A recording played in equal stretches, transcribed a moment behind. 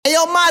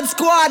mad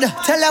squad.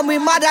 Tell them we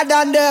madder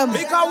than them.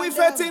 Because we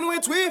fetting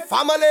with we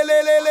family.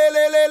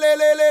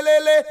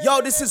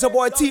 Yo, this is a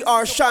boy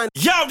TR Shine.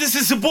 Yo, this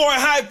is your boy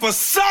Hyper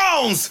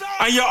Sounds,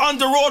 and you're on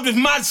the road with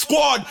Mad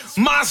Squad,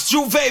 Mass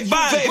Juve Band.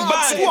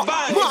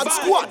 Mad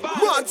Squad.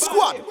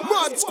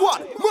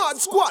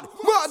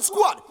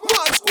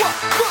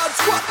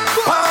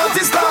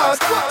 Party start.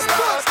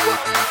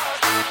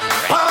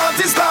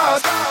 Party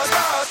start.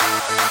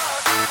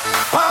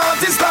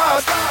 Party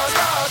start.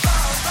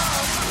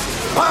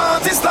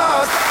 Party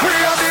start. We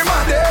are the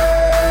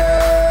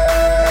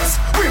maddest.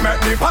 We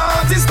make the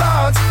party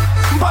start.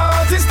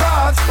 Party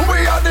start.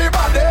 We are the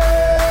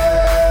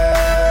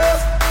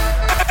baddest.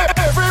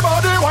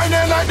 Everybody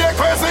whining like they're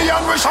crazy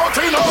and we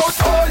shouting out.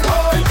 Oi,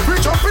 oi. We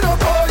jumping up,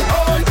 oi,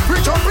 oi.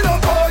 We jumping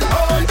up, oi,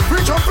 oi.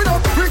 We jumping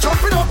up, we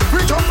jumping up,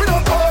 we jumping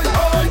up, oi,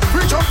 oi.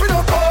 We jumping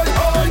up, oi,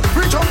 oi.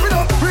 We jumping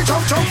up, we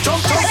jump.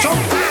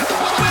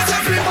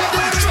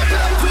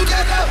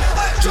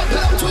 Drop it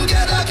up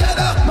together,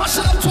 mash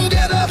it up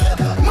together,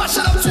 mash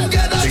it up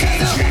together,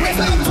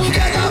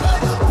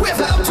 wave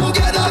it up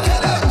together,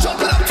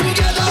 jump it up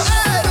together.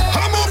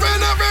 I'm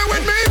moving every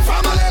with me,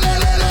 family,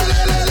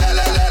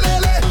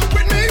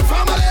 with me,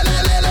 family,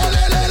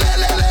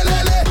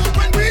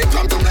 when we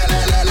come to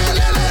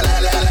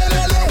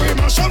we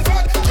mash up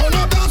fat, turn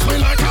up dance, we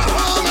like a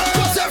hammer.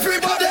 Cause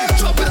everybody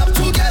drop it up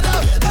together,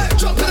 mash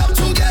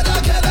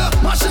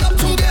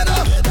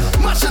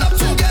it up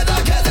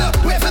together,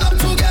 wave it up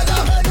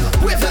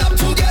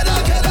together.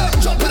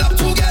 Jump it up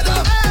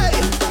together.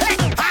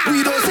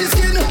 We don't see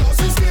skin,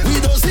 we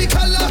don't see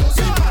color.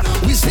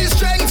 We see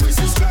strength,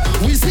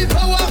 we see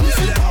power.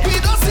 We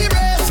don't see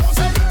race,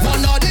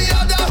 one or the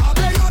other.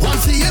 One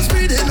see is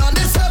breathing on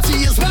this earth,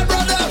 he is my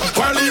brother.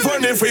 Well,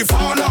 even if we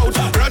fall out,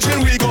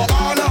 brethren, we go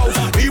all out.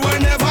 We will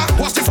never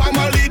watch the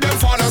family, them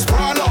fathers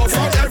sprawl out.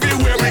 From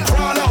everywhere we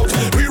crawl out,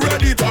 we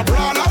ready to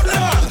brawl out.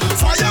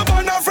 Fire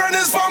burn our friend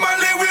is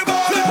family, we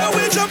ball out.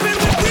 We jump in,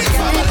 we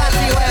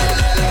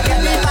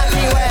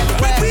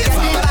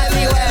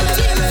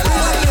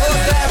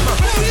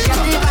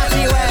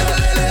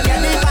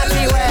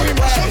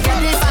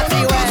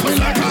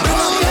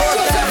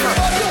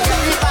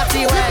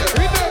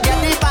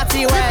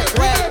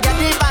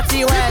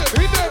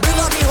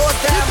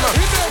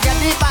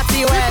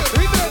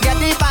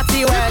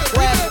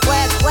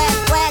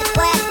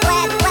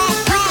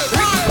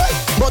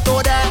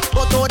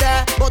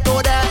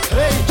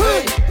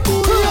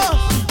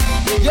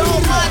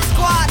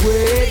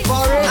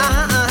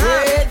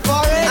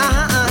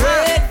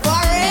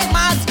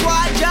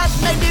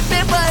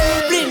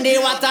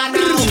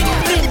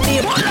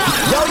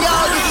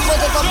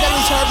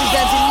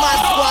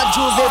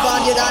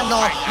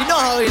you know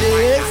how it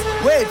is.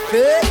 Wait,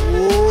 fit.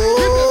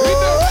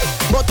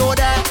 Boto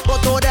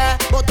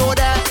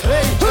there.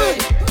 Hey.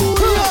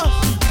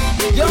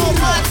 Yo,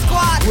 Mad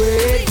Squad.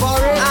 Wait for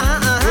it.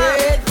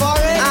 Wait for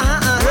it.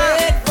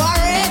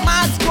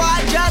 Mad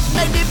Squad, just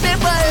make the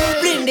people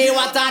bring the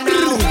water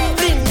now.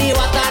 Bring the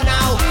water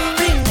now.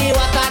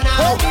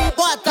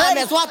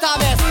 What a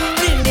mess.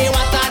 Bring the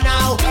water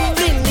now.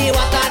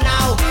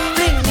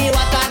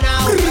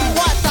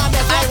 What a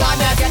mess. I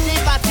wanna get the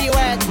party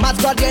wet. Mad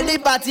Squad get the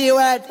party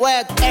wet.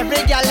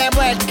 Every girl them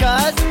wet,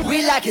 cause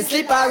we like it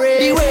slippery.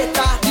 The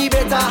waiter.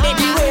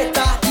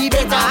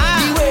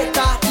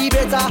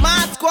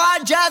 Mad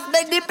Squad just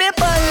make the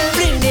people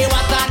bring the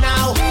water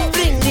now.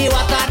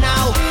 What a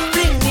mess.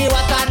 Bring the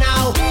water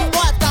now.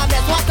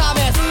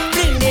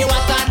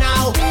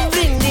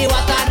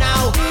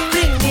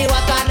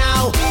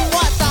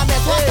 What a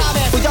mess.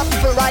 Put your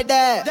people right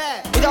there.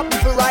 Hey,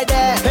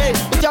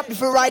 put your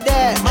people right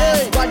there.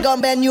 Hey, what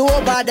gon' bend you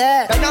over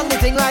there? Bend on the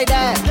thing right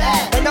there.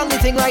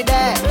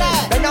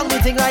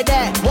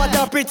 What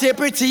a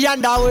pretty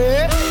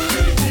underwear.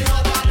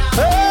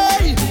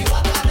 Hey,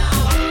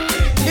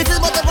 this is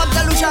what the from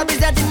Solution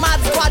presenting Mad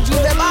Squad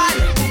Juve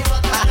Band.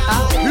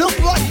 Look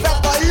what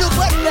pepper,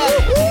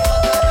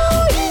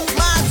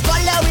 Mad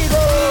Squad, there we go.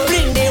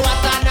 Bring the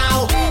water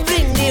now. What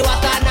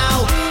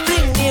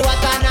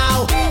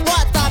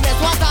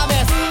a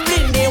mess.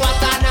 Bring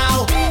the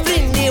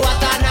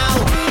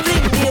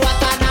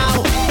water now.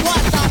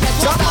 What a mess.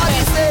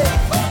 Somebody say,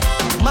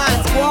 Mad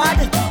Squad.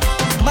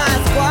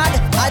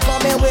 I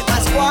come in with my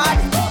squad.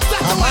 A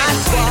Mad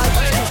Squad.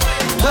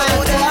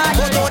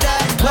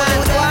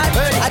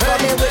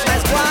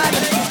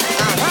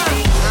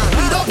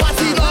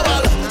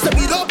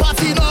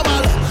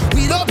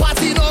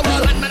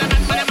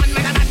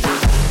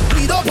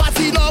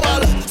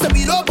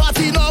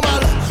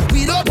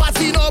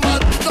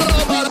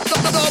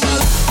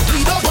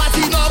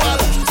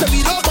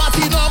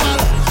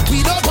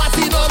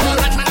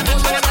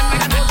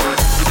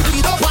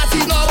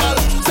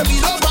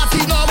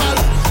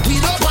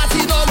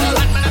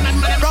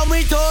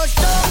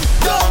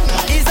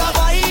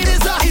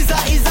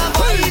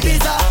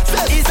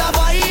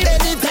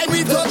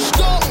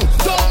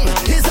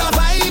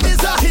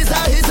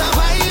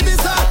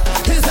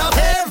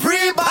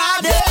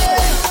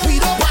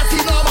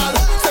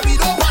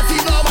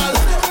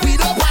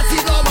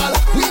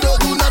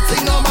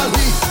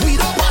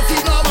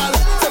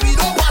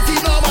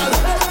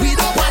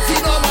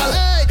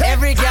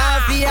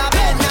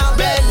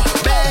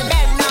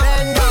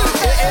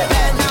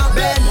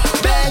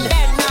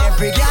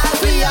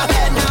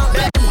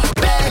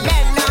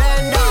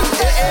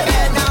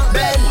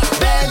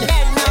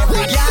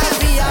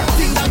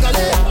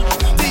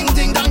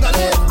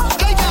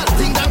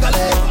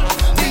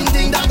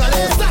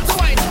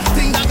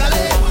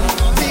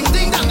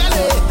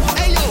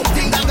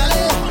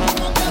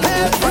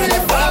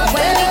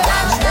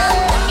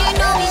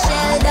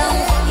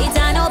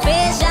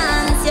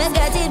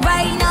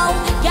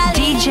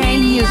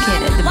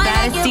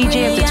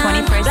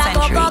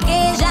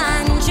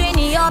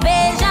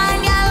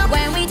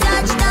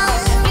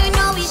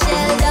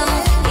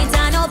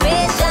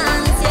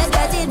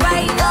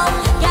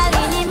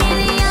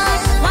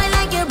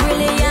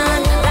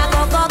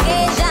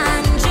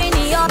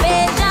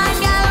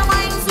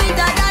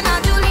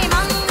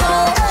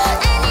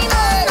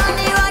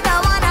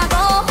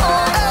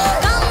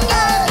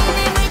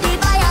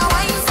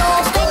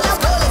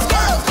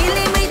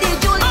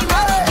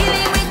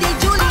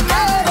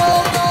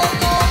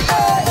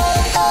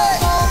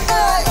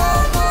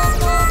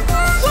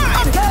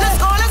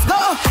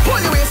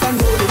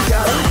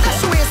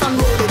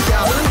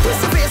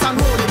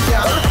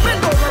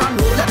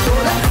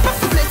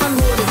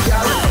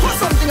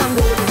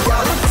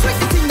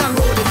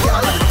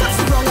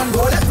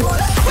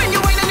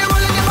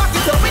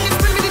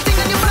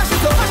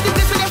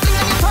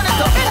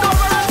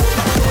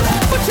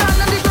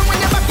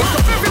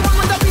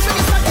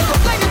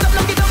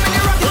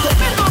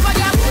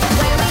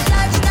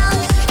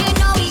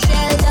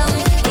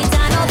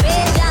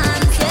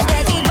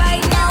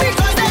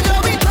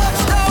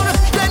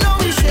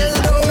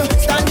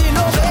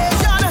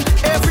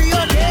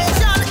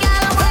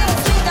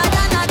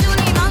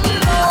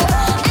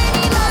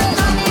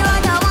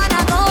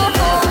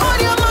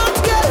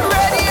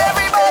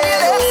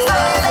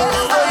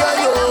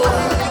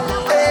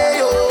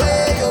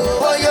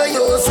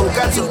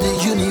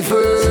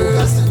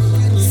 first.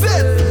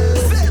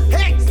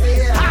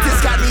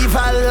 This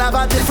carnival have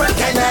a different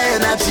kind of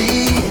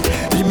energy.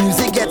 The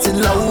music getting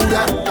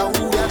louder,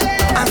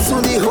 and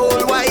soon the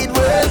whole wide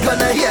world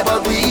gonna hear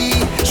about we.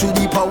 Through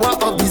the power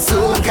of the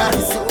soca,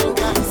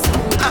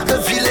 I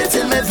can feel it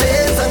in my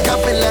veins and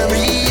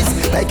capillaries,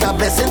 like a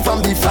blessing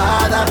from the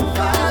Father.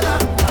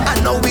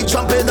 And now we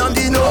jumping on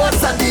the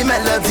notes and the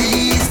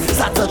melodies.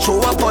 Start to throw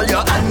up all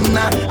your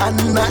Anna,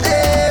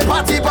 hey.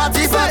 Party,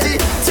 party, party,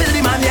 till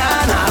the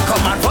mañana.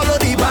 Come and follow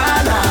the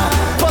banner,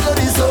 follow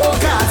the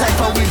soca. Time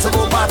for we to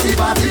go party,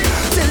 party,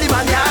 till the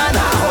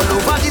mañana. All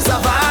over the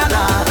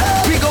savannah,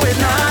 we going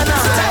nana.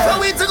 Time for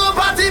we to go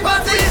party,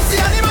 party.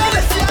 See animal,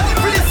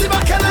 release the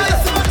bacchanal.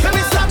 Can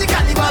we start the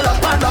carnival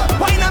up and up?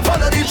 Why not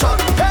follow the truck?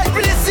 Hey,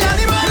 release the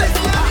animal,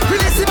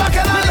 release the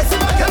bacchanal.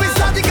 Can we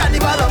start the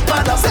carnival up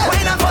and up?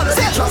 Why not follow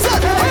the truck?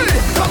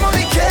 Come on,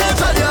 we can't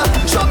tell you.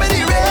 Show me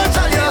the range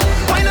on you.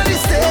 Why not the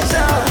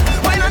station?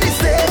 Why not the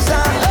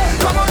station?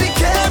 Come on, we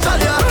can't tell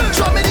you.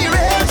 Show me the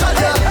range on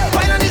you.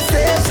 Why not the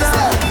station?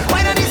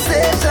 Why not the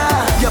station?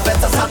 You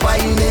better start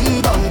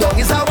whining. Dong dong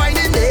is a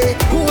whining day.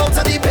 Who out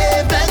of the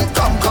pavement?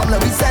 Come, come,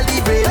 let me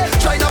celebrate.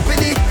 Join up in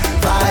the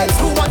vibes.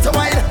 Who want to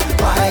wine?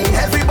 Wine.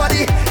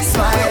 Everybody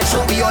smile.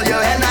 Show me all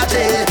your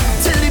energy.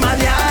 Till the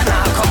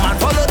mañana. Come and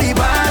follow the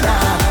banner.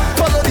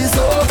 Follow the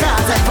soca.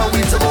 Time for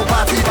we to go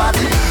party,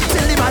 party.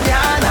 Till the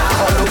mañana.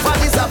 All over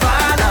the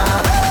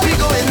savannah. We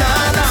going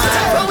nana.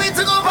 Time for we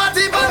to go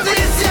party, party.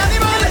 See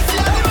animal.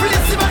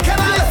 Release the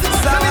bacchanal. Let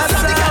me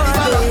start the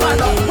carnival up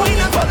and up. Why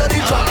not follow the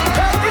drum?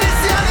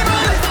 Release the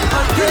animal.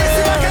 Release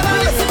the bacchanal.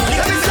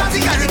 Let me start the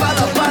carnival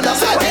up and up.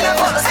 Why not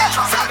follow the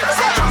drum?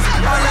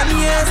 All them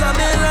years of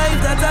my life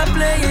that I'm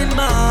playing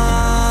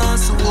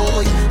mass,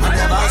 boy, I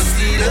never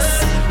see this.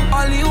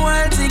 All the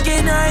while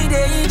thinking I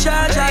dey in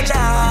charge of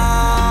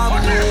job,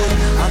 boy,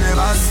 I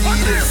never see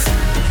this.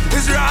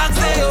 It's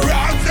Roxelle,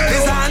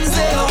 it's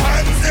Hansel,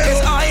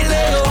 it's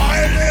Oileo,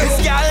 it's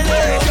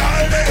Galileo,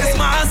 it's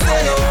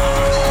Marcelo.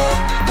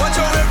 Watch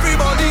out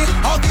everybody,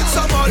 I'll get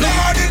somebody.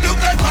 Lord, it look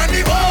like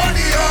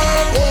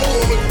pandemonium,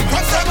 boy.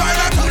 From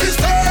Savannah to the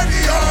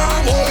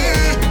stadium,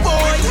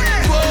 Boy,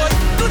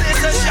 do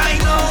this a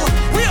shine now.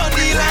 We on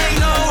the line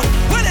now.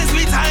 When is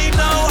we time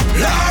now?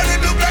 Lord, it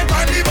look like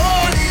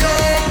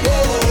pandemonium,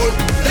 boy.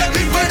 Let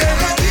me put them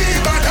on the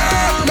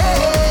banana.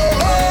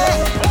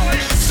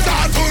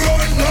 Start to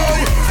run now,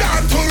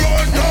 start to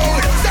run now,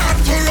 start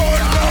to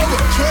run now.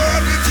 Throw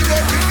everything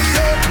up in the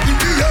air, in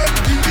the air,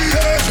 in the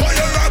air. Throw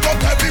your rag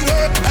up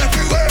everywhere,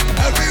 everywhere,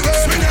 everywhere.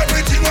 Swing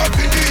everything up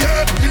in the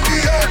air, in the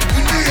air,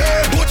 in the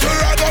air. Put your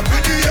rag up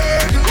in the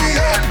air, in the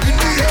air, in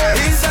the air.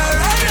 It's a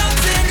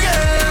riot in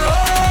here,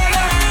 oh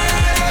Lord.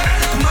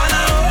 Man,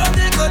 I hope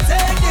they go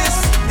take this.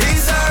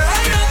 It's a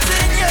riot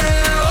in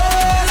here,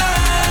 oh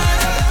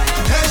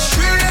Lord. They're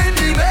shredding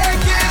the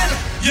bacon.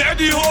 Yeah,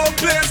 the whole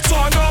place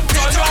turn up,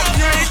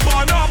 yeah,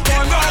 burn up.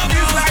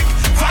 It's like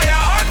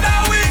fire under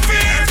we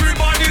feet.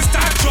 Everybody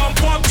start jump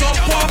up,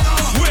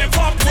 wave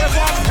up,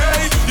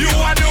 hey, you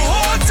are the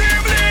whole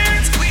team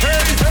lead.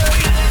 Hey,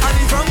 And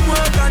if I'm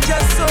work and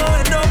just so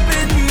end up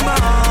in the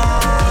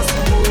mass,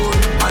 boy,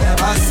 I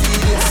never see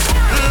this.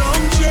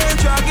 Long chain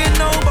dragging,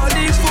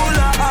 nobody full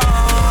of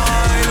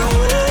oil,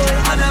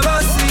 oh, I never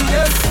see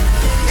this.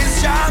 It's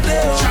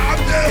Chabdeo,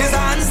 it's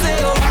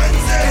Hansel,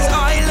 it's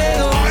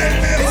Oileo,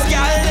 it's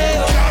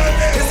Galileo,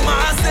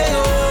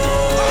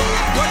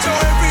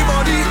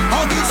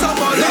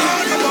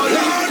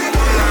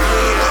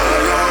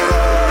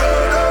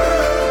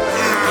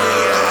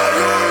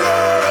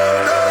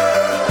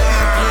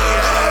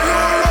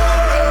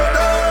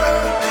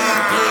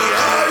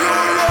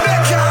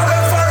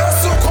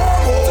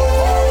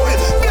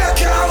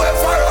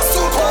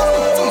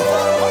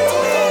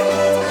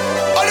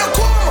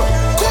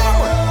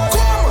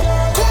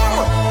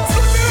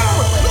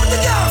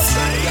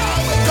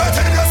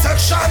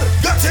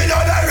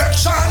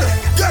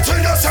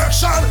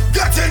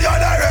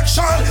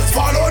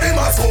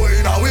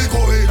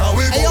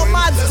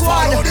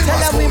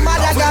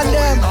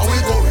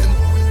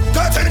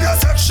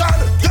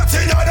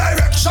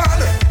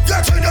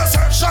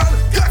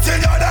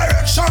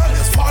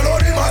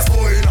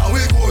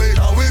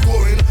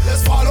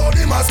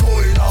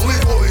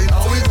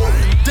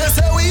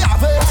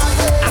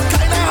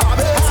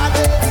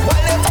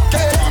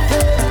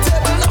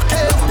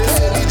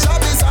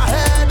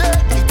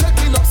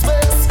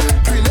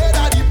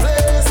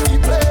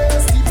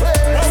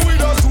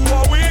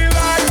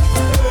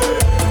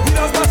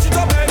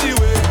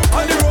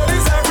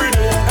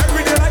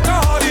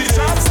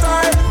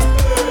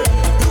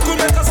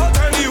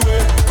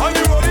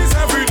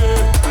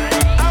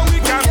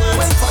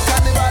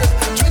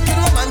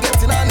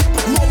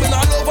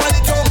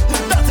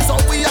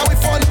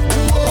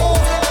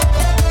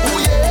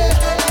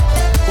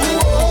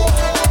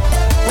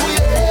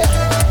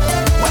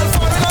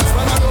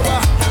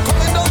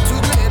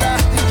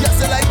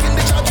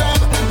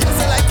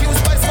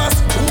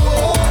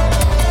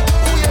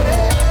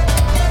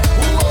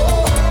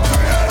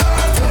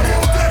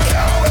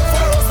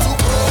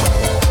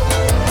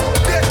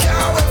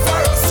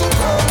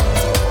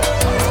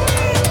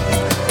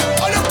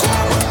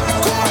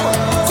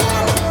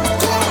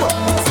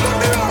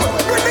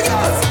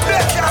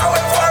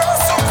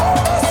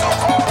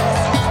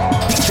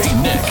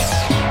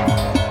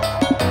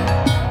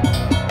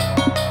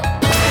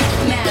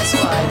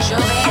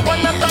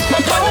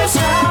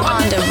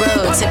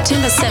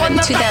 September 7,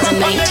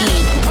 2019.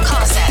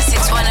 Call us at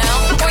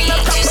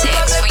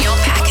 610-3826 for your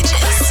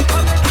packages.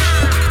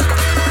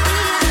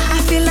 I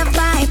feel a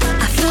vibe,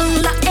 I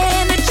feel the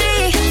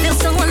energy, feel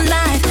so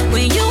alive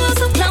when you are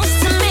so close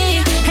to me.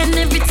 And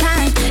every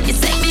time you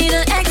take me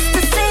to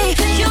ecstasy,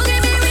 you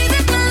give me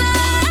reason for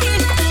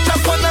life.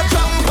 Just wanna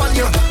jump on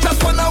you,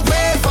 just wanna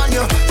wave on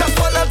you, just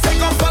wanna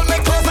take off all my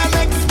clothes and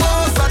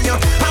expose on you.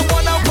 I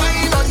wanna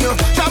wine on you,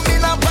 jump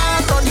in a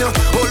band on you.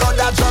 Oh Lord,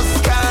 I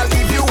just can't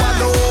leave you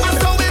alone. I'm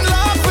so in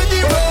love with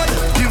the road,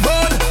 the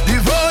road, the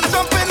road.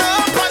 Jumping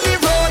up on the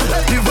road,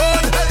 the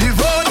road, the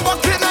road.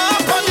 Walking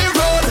up on the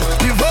road,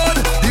 the road,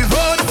 the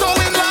road. So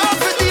in love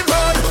with the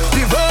road,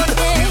 the road,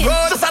 the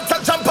road. Just have to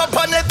jump up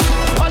on it,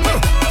 on it,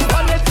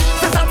 on it.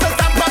 Just have to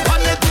stamp up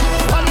on it,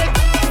 on it,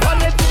 on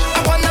it. I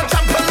wanna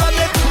trample on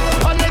it,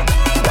 on it,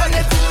 on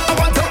it. I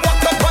want to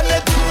walk up on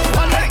it,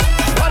 on it,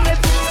 on it.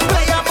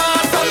 Play a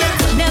mass on it.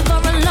 Never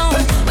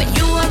alone when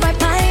you are right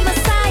by my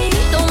side.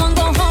 Don't wanna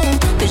go home,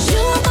 'cause you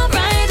are my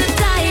ride or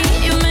die.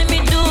 You make me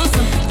do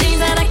some things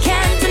that I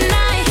can't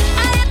deny.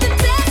 I have to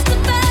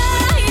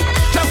testify.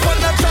 Just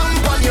wanna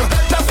jump on you,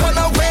 just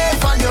wanna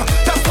wave on you,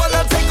 just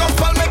wanna take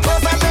off all my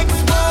clothes and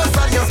expose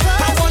on you.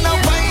 I wanna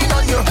wine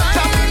on you,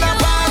 jump in a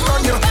band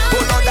on you.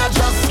 Oh Lord, I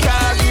just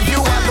can't leave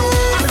you alone.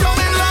 I'm so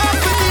in love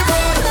with the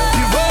road,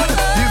 the road,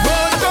 the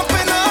road.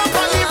 Jumping up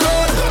on the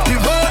road, the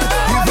road,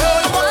 the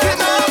road.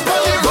 Walking up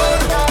on the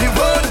road, the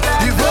road,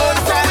 the road.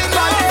 So in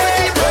love with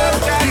the road,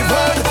 the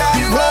road,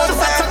 the road.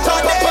 Just have to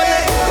jump up on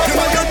it. You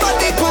know your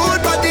body good,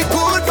 body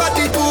good,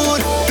 body good.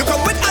 You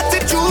come with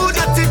attitude,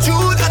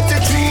 attitude,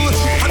 attitude.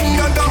 And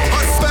you're the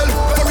gospel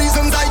for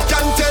reasons I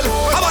can't tell.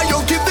 How about you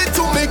give it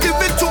to me,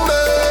 give it to me?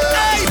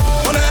 Hey,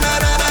 oh na na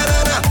na na na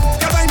na.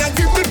 Girl, why not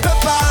give me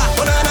pepper?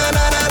 Oh na na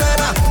na na na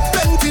na.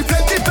 Plenty,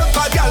 plenty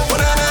pepper, girl. Oh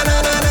na na na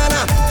na na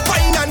na.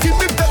 Why not give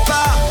me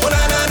pepper? Oh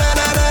na na na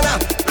na na na.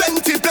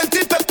 Plenty,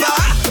 plenty pepper.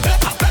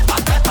 Pepper, pepper,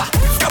 pepper.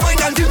 Girl, why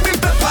not give me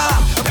pepper?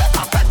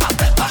 Pepper, pepper,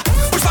 pepper.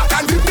 Push back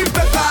and give me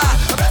pepper.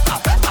 Pepper,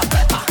 pepper,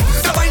 pepper.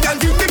 Girl, why not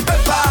give me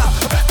pepper?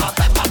 Pepper,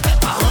 pepper,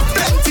 pepper.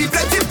 Plenty,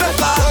 plenty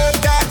pepper. Work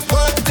that,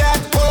 work that,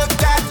 work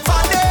that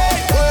for day.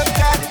 Work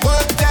that,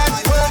 work that,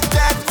 work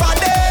that for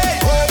day.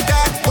 Work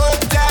that,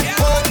 work that,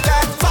 work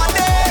that for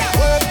day.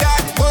 Work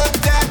that, work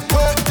that,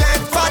 work that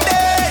for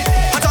day.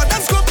 I thought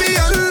that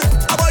scorpion,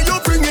 how about you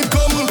bring it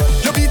come?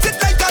 You beat it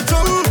like a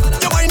drum,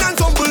 you whine and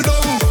tumble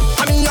down.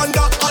 I mean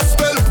under a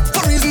spell,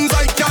 for reasons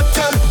I can't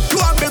tell. You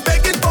have me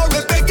begging for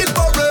it, begging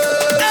for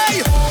it.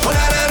 Hey, oh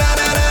na na na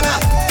na na na.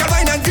 Girl,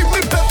 whine and give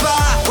me pepper.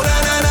 Oh na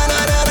na na na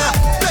na na.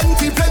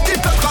 Plenty, plenty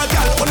pepper,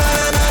 girl. Oh na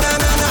na na na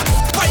na na.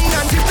 Whine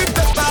and give me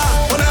pepper.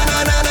 Oh na na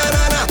na na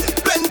na na.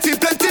 Plenty,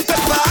 plenty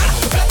pepper.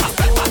 Pepper,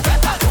 pepper,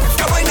 pepper.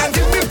 Girl, whine and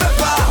give me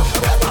pepper.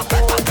 Pepper,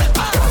 pepper,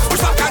 pepper.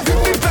 Push back and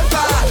give me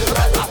pepper.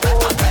 Pepper,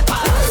 pepper, pepper.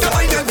 Girl,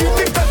 whine and give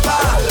me pepper.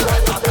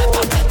 Pepper,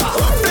 pepper, pepper.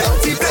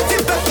 Plenty, plenty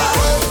pepper.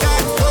 Work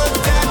that, work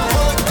that,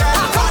 work that.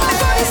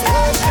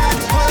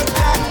 Work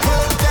that, work that,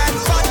 work that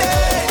for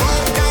day.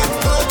 Work that,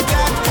 work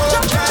that, work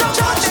that for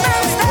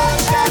day.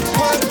 Work that,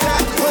 work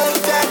that, work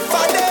that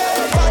for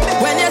day.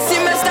 When you see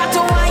me start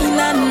to whine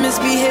and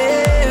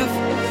misbehave,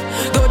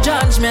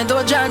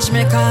 don't judge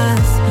me,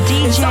 cause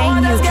DJ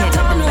Newkid, the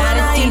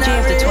baddest DJ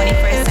of the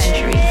 21st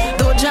century.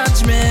 don't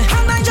judge me.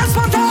 And I just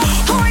want to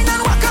whine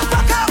and walk up,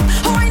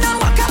 whine and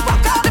walk up,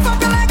 lift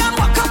up your leg and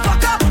walk up,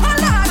 oh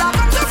Lord, I've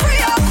come to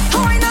free up.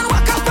 Whine and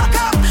walk up,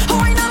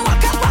 whine and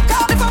walk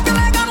up, lift up your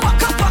leg and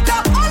walk up,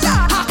 oh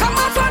Lord, I come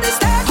up for the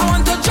step. I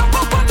want to jump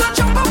up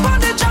on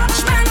the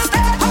judgment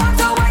step. I want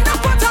to whine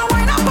up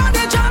on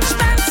the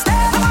judgment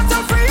step. I want to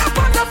free up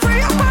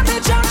on the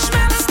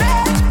judgment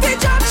step. The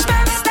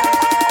judgment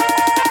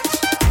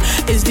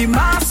step. Is the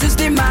mass, is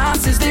the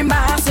mass, is the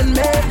mass in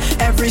me.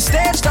 Every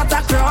stage that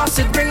I cross,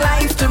 it bring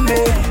life to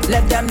me.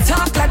 Let them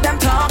talk, let them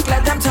talk,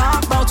 let them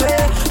talk about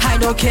it. I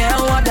don't care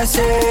what they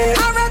say.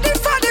 I'm ready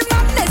for the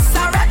madness,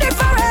 I'm ready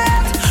for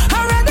it.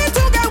 I'm ready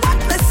to get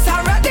wetness,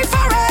 I'm ready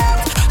for it.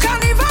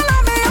 Carnival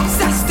of me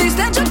obsessed, these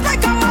days just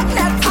like a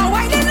magnet. I'm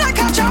whining like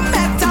a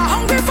jumpet, I'm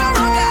hungry for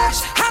a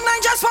dash. And I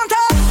just want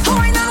to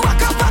whine and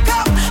walk up,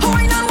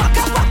 whine and walk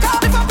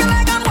up, lift up your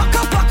leg and walk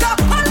up,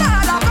 oh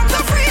Lord, I've come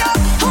to free up.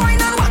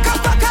 Whine and walk up,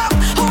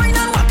 whine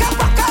and walk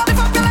up, lift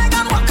up your leg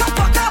and walk up,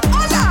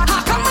 oh Lord, I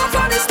come up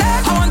for the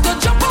step. I want to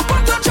jump up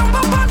on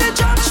the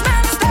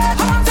judgment step.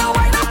 I want to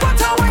whine up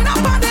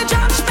on the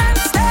judgment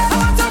step. I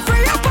want to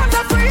free up on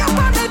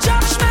the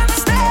judgment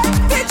step.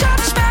 The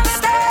judgment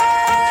step.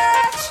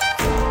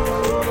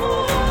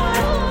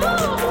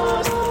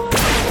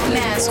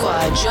 Mad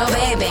Squad, Joe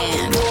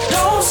Band.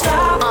 Don't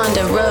stop. On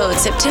the road,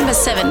 September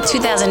 7th,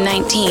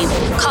 2019.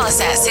 Call us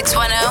at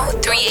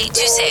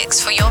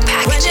 610-3826 for your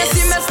When you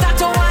see packages. me start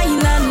to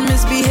whine and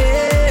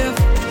misbehave,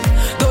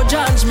 don't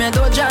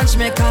judge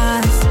me,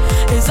 cause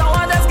it's all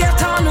others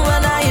get on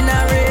when I in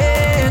a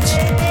rage.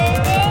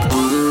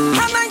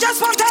 And I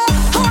just want to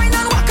whine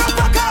and walk up,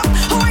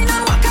 whine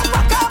and walk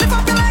up, lift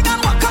up your leg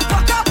and walk up,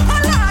 oh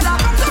Lord, I've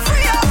come to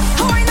free up.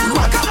 Whine and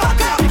walk up,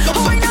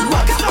 whine and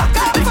walk up,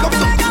 lift up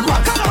your leg and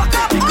walk up, oh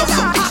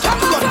Lord, I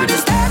come up for the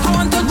step.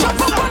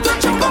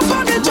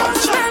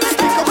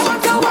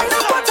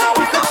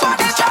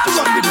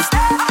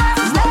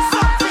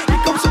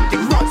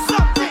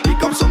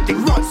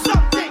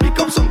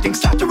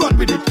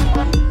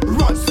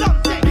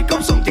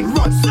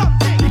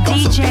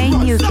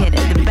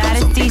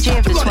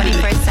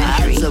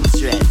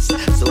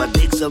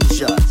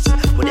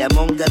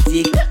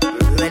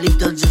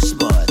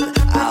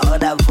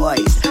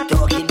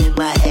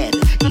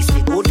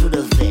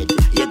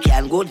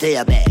 to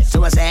your bed.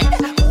 So I said,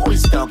 who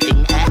is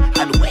talking,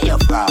 and where you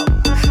from?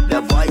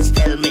 The voice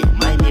tell me,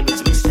 my name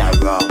is Mr.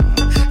 Rum.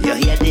 You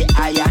hear the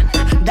iron,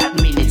 that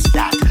means it's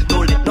that.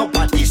 Don't let no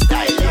party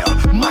style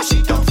you, mash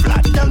it up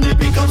flat. Tell me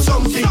pick up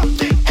something,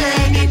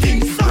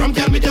 anything. Rum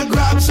tell me to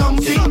grab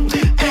something,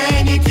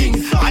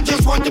 anything. I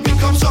just want to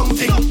pick up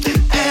something,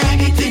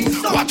 anything.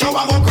 Watch how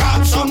I go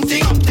grab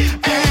something,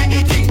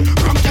 anything.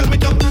 Rum tell me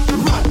to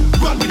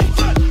run with it,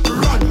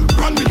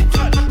 run with it,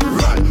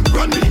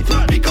 run with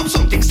it. Pick up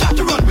something, start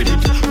to run with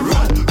it,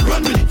 run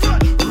with it,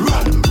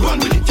 run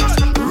with it,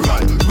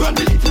 run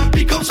with it.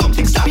 Pick up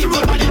something, start to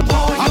run with it.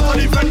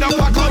 After the friend of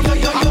back out,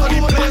 after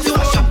the place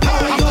smash up,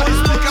 after the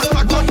speakers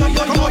back out,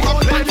 come out and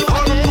play the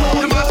fun.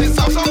 The masses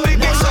have some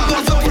big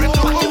songs, some great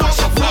to mash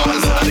up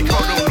flowers, and the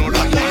crowd don't know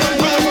that.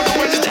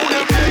 When the tune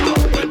is big,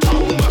 when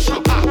town mash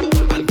up,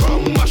 and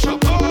ground mash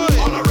up,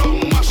 all around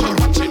mash up.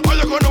 All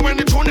you gonna when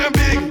the tune is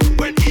big,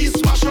 when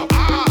east mash up,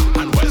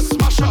 and west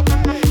mash up,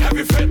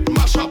 heavy fit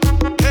mash up.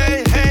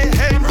 Hey, hey,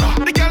 hey,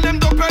 the girl them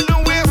don't bend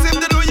no waist if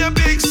they do your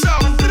big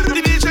sound.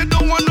 The DJ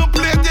don't want no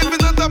play if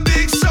it's not a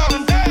big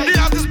sound. The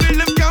artist build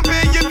them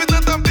campaign if it's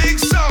not a big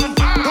sound.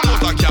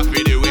 Promoter can't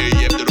be the way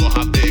if they don't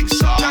have big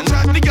sound.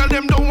 The girl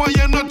them don't want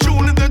you no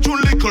tune if they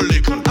tune lickle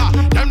lickle.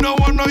 Them don't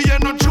want no you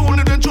no tune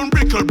if they tune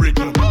brickle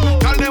brickle.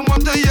 Girl them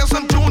want to hear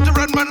some tune to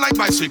run man like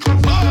bicycle.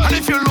 And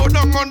if you low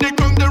down on the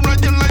ground, they run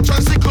you like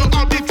tricycle.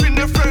 All between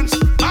the friends.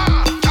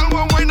 Girl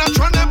want wine and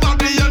try their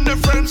body and their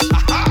friends.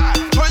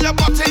 Throw your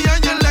body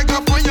and your leg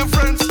up on your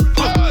friends.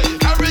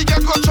 Every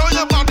girl go throw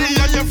your body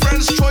and your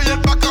friends. Throw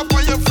it back up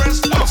on your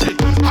friends.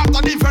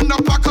 After the friend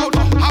up back out,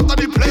 after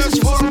the players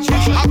full,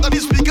 after the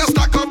speakers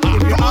stack up,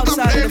 promoter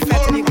play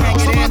full.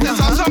 Some artists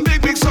have some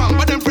big big song,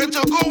 but them friends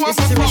you go up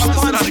for fast.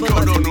 And the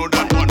crowd don't know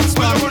that one.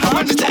 Well, you know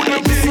when the tune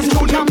is big,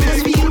 tune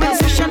is big.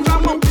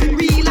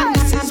 Real and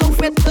this is how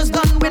it is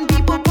done when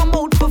people come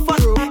out for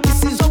fun.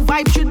 This is how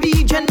vibe should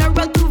be,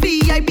 general to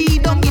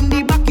VIP. Down in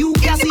the back you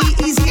can see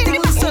easy to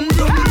listen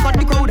to. Cut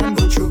the crowd and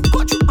go through,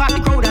 part the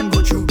crowd and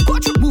go through,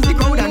 move the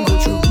crowd and go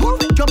through,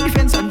 jump the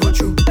fence and go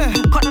through,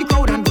 cut the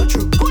crowd and go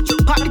through,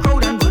 part the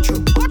crowd and go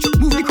through,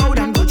 move the crowd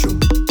and go through,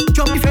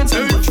 jump the fence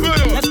and go through.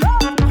 Let's go.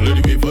 Let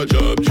it be for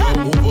job,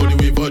 move all the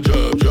way for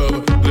job.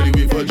 Let it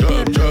be for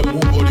job,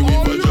 move all the way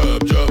for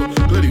job.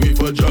 Let it be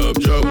for job,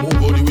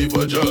 move all the way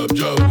for job.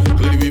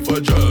 Let it be for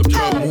job,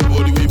 move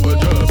all the way for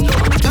job.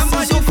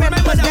 So friend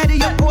was daddy,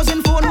 you're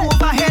posing phone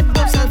overhead,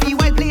 but selfie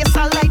while play a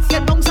light,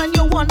 get bounce and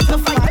you want to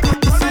fight.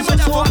 This is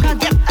just walk and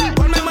get deep,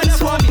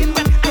 walking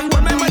back. I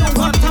want my mother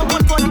want, I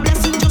want for the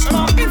blessing, just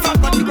walk in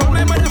front of the crowd,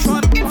 my mother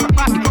front, in front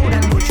of the crowd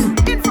and go through,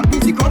 in front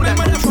of the crowd, my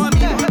mother front,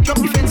 jump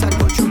the fence and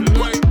go through,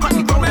 part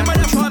the crowd, my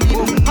mother front,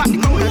 part the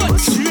crowd and go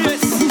through,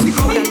 move the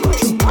crowd and go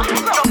through, jump the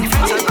fence and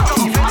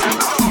go through.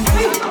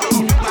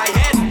 My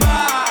head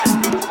bad.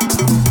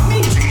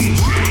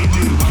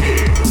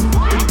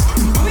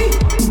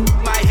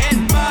 My head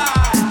bad.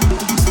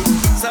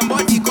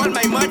 Somebody call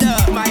my mother.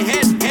 My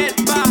head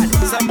bad.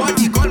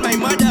 Somebody call my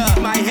mother.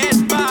 My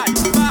head bad.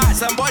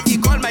 Somebody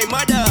call my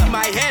mother.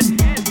 My head.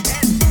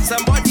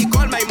 Somebody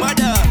call my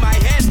mother. My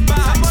head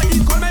bad. Somebody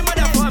call my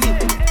mother for me.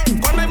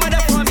 Call my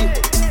mother for me.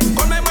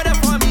 Call my mother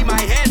for me.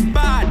 My head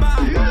bad.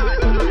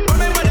 Call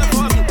my mother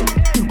for me.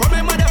 Call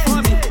my mother for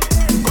me.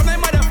 Call my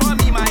mother for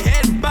me. My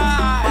head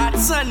bad. Bad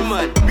son,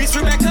 man. Miss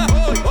Rebecca.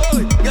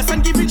 Your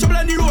son give me trouble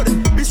on the road.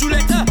 Miss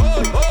Ruletta.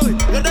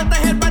 Your daughter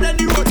head bad on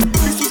the road.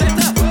 Miss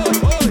Rosetta.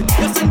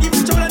 Your son give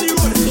me trouble on the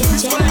road.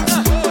 Miss Ruletta.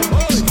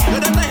 Your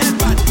daughter head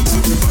bad.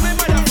 Call my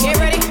mother for me. Get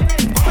ready.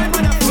 Call my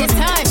mother for me. It's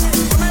time.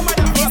 Call my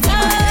mother for It's me.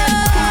 time.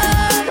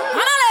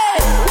 Famalay.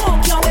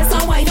 Walk your waist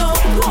and wind up,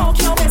 walk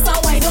your waist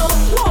and wind up,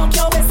 walk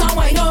your waist and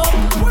wind up.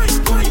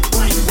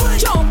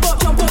 Jump up,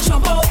 jump up,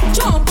 jump up,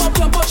 jump up,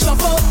 jump up,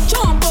 jump up,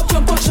 jump up,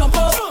 jump up, jump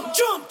up.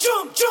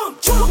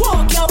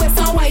 Walk your waist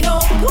and wind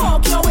up,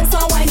 walk your waist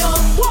and wind up,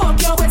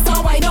 walk your waist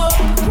and wind up.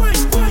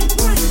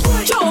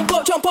 Jump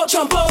up, jump up,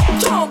 jump up,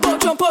 jump up,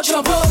 jump up,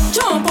 jump up,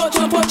 jump up,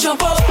 jump up,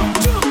 jump up.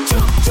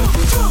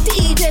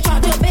 DJ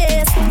drop the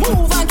bass,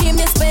 move and give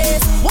me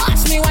space.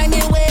 Watch me wind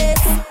the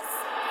waist.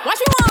 Watch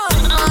me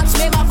one. Arch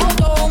me back foot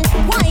down,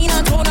 wine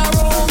and turn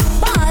around.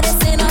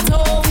 Baddest in a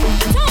town.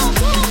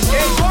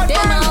 They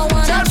now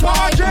wanna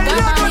try, got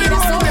my head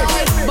so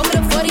high, but me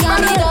look for the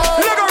honey dog.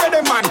 Let go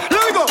ready, man.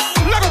 Let me go.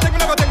 Let go ting.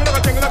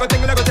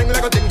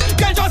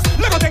 Girl, just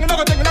let go ting. Hey,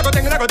 let go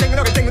ting.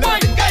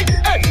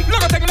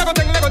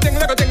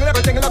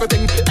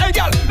 Hey,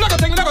 girl, let go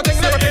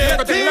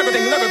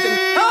ting.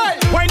 Hey,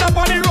 wind up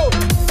on the road.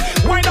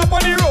 Wind up on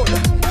the road.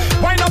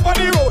 Wind up on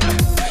the road.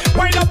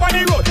 Wind up on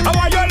the road. I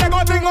want your Lego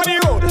thing on the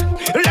road.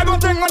 Lego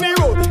thing on the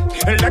road.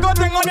 Lego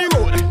thing on the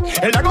road.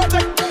 Lego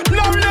thing.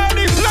 Love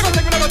ladies. Lego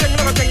thing. Girl,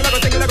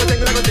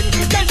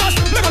 just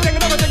Lego ting.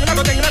 Hey, Lego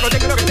ting.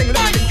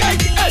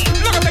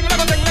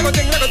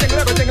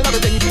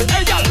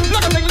 Hey, girl,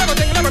 Lego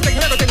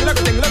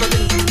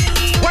ting.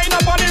 Wind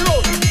up on the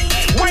road.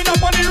 Wind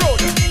up on the road.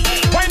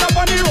 Wind up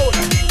on the road.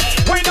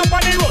 Wind up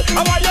on the road.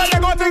 I want your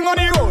Lego thing on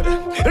the road.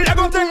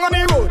 Lego thing on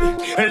the road.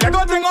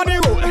 Lego thing on the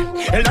road.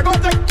 Lego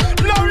thing.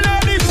 Love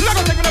ladies.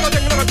 Lego ting.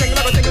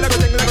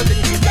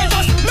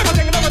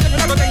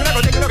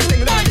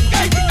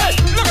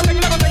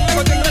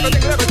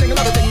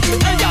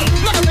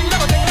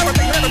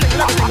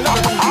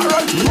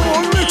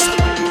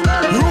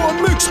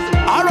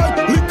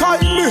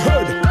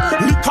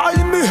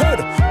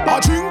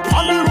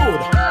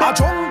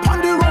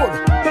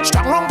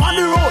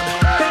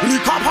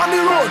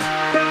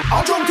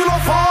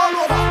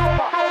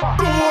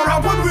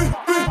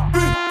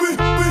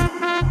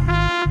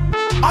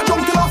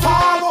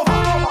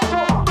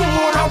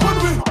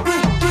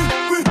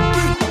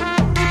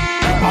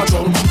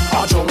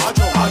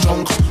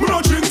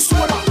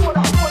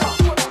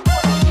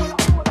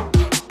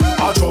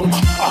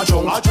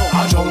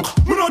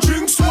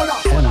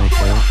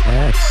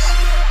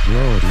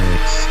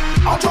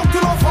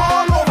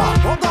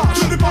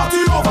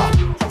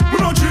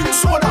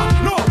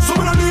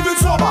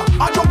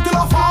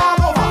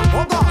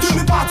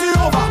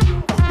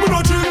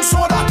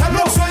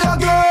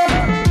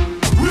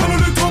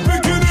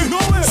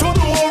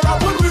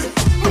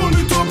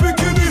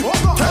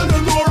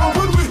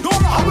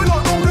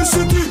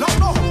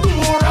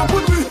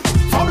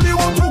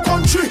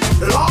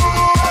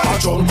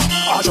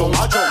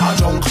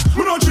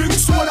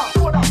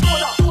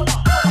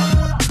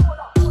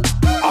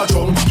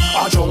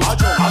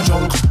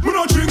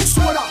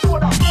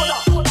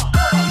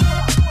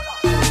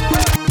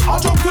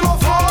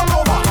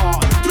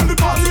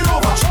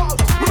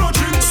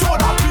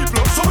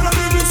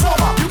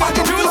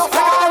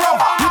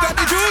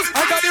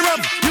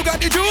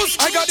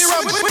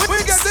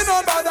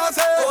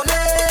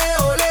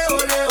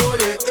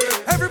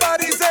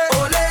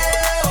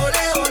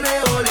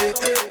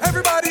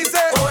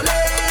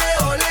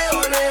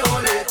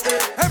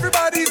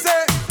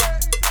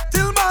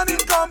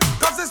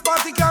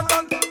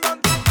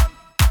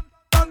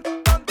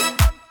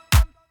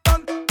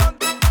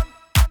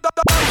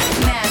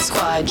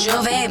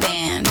 Jove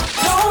Band.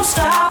 Don't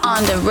stop.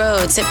 On the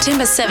road,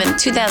 September 7th,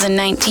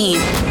 2019.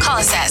 Call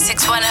us at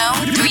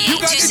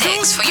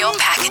 610-3826 for your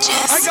packages.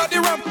 I got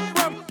the rum.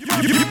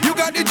 You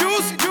got the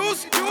juice.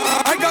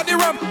 I got the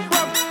rum.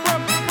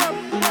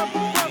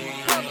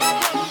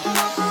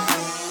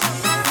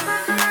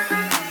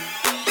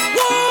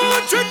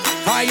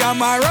 I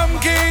am a rum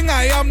king,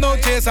 I am no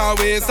chaser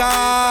waster.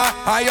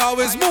 I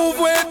always move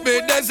with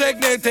me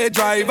designated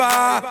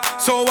driver,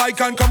 so I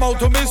can come out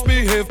to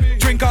misbehave.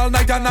 Drink all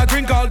night and I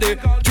drink all day.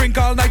 Drink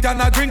all night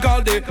and I drink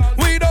all day.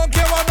 We don't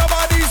care what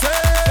nobody say.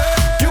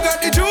 You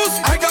got the juice,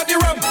 I got the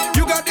rum.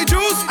 You got the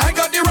juice, I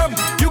got the rum.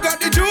 You got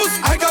the juice,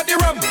 I got the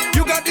rum.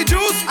 You got the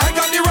juice, I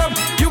got the rum.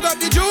 You got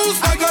the juice,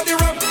 I got the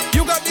rum.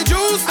 You got the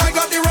juice, I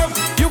got the rum.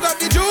 You got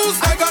the juice,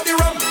 I got the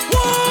rum.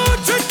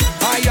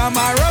 I am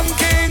a rum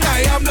king,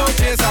 I am no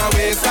chaser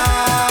waster.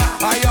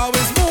 I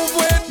always move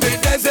with me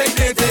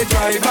designated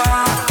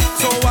driver,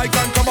 so I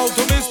can come out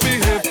to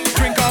misbehave.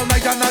 Drink all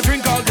night and I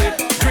drink all day.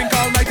 Drink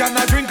all night and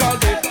I drink all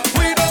day.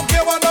 We don't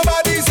care what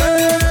nobody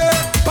say.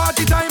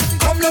 Party time,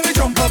 come let me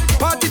jump up.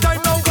 Party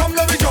time now, come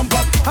let me jump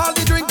up. All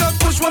the drinkers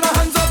push one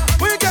hands up.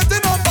 We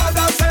getting on bad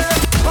I say.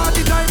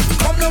 Party time,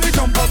 come let me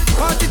jump up.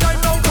 Party time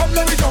now, come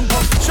let me jump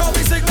up. Show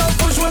me signal,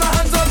 push one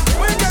hands up.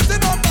 We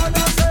getting on bad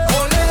I say.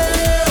 Ole,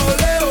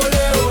 ole, ole,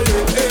 ole.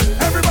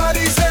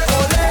 Everybody say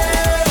ole,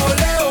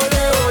 ole, ole,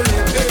 ole.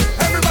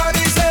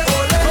 Everybody say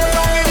ole,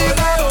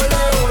 ole, ole,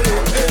 ole.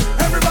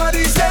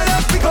 Everybody say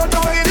that we go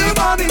down in the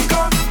morning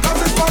come. Cause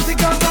this party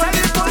can't run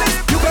the police.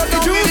 You got the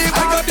juice,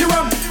 I got the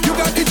rum. You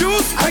got the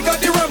juice, I got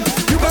the rum.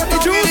 You got the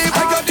juice,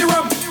 I got the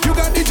rum. You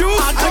got the juice,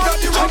 I got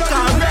the rum.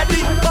 I'm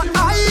ready, but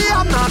I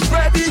am not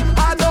ready.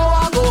 I know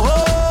I go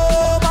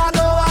home, I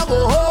know I go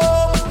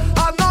home.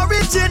 I'm not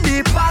reaching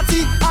the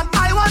party, and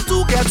I want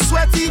to get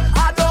sweaty.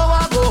 I know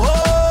I go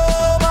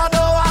home, I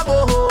know I go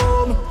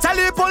home. Tell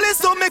the police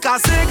to make a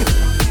sing.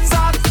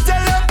 Start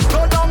tell them,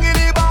 go down in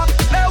the bar.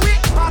 Let we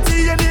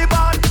party in the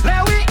bar.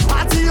 Let we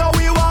party how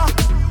we want.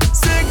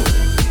 Sing,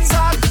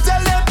 start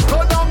tell them,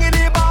 go down in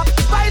the bar.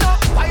 Wind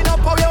up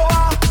how you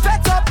want.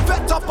 Fet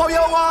up how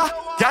you want.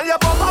 Girl, your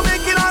bumper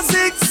making a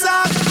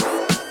zigzag,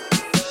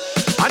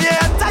 and you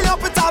tie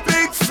up with a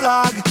big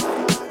flag.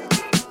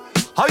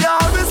 How you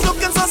always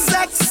looking so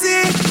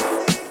sexy.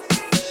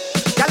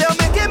 Girl, you're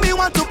making me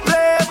want to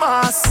play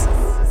mass.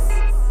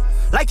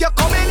 Like you're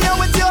coming here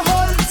with your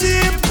whole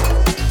team.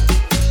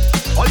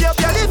 All your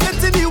belly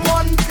fit in the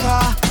one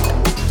car.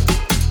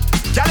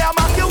 Girl, you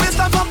mark your waist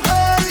from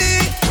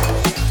early,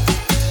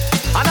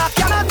 and I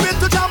cannot wait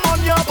to jam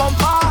on your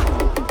bumper.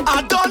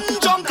 I done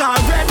drunk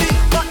already,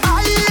 but I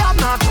am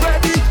not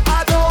ready.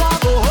 I know I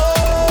go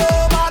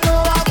home, I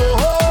know I go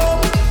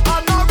home.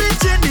 I'm not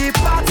reaching the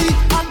party,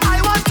 and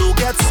I want to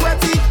get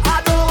sweaty.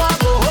 I know I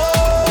go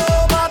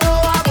home, I know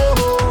I go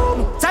home.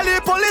 Tell the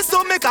police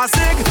to make a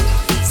sing.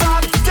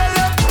 Start tell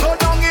them, go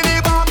down in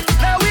the bar.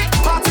 Let we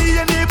party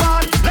in the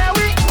bar. Let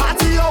we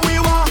party how we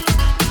want.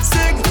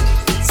 Sing,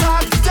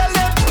 start tell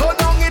them, go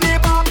down in the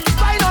bar.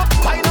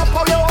 Wind up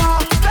how you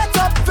want. Fet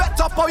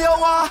up how you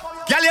want.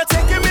 Girl, you're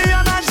taking me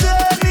on a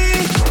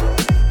journey,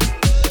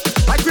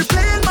 like we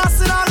playing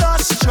mass in a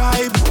lush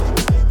tribe.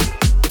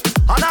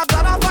 And I'm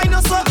glad I find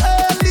you so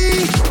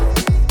early,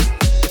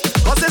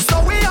 cause it's so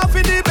we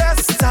having the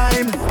best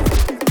time.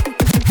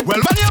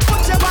 Well, when you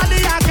put your body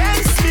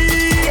against me,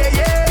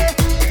 yeah,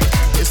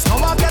 yeah, it's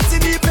how I'm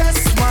getting the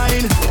best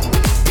wine.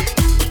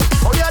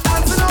 Oh, you're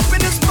dancing up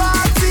in this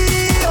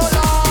party, oh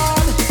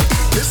Lord,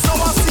 it's how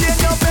I'm seeing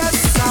your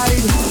best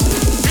side.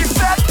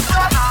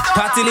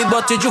 Party lit,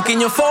 but you juking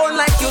your phone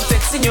like you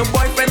texting your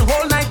boyfriend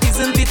whole night.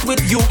 Isn't it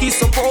with you he's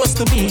supposed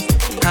to be?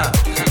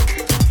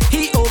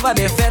 He over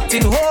there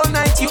fetting whole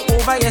night. You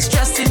over here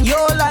stressing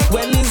your life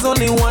when he's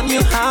only one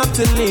you have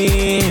to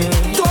live.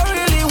 Don't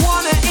really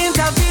wanna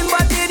intervene,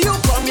 but did you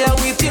come here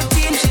with your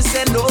team? She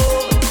said no,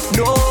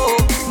 no,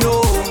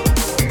 no.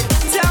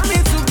 Tell me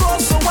to go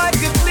so I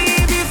could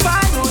leave if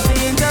I would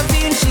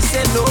intervene. She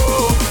said no,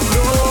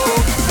 no,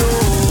 no.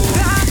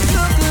 That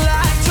look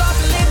like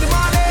trouble in the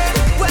morning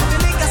when the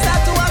liquor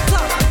start to up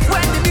top,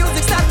 when the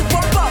music start to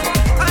pump up,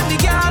 and the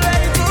girl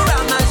ready to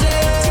ramage.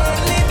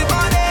 Trouble in the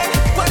morning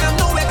when I'm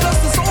nowhere close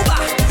to sober,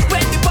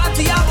 when the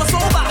party I was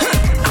over,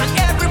 and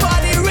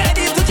everybody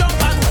ready to jump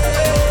and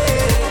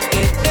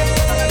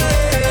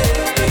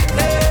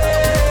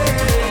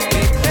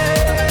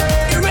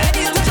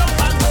ready to jump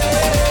and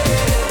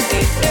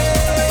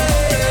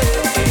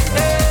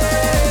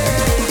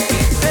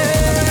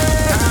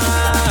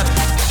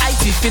I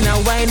tipping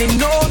and whining,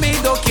 know me,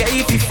 don't care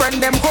if your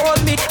friend them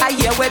hold me. I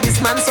hear where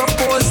this man's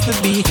supposed to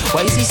be.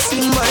 Why is he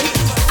sing, man?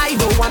 I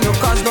don't want to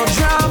cause no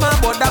drama,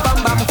 but the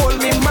bam bam hold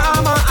me,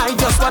 mama. I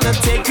just wanna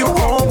take you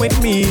home with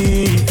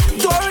me.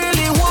 Don't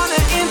really wanna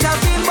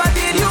intervene, but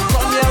did you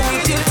come here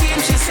with your team?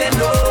 She said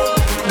no,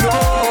 no,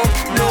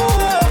 no.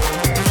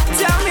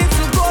 Tell me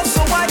to go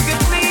so I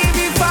could leave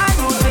if I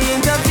would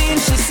intervene.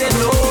 She said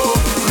no,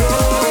 no,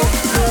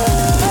 no.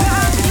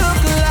 That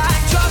look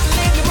like trouble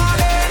in the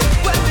morning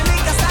when the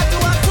liquor start to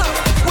up top,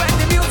 when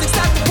the music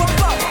start to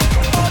pump up.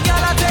 Oh, girl,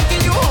 I'm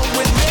taking you home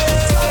with me.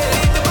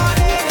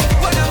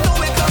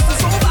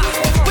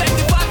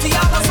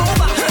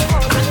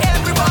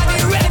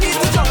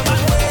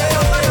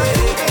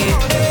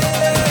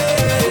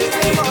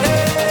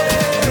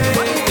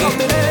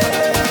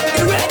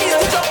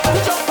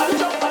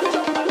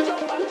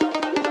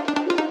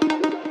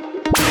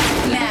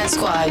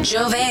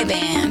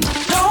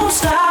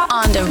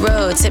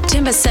 Road,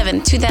 September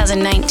 7,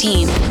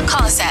 2019.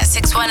 Call us at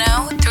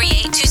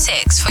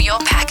 610-3826 for your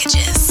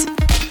packages.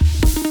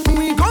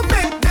 We gon'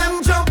 make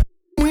them jump.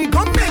 We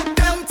gon' make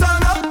them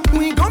turn up.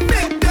 We gon'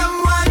 make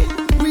them wine.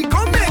 We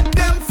gon' make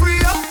them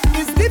free up.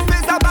 This deep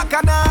is a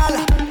bacchanal.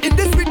 In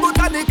this sweet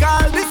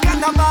botanical, this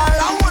carnival.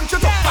 I want you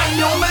to find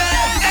your way.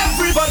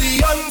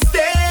 Everybody on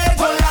stage,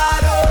 oh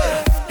Lord,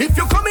 oh. If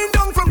you're coming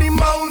down from the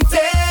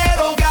mountain,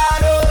 oh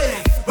God, oh.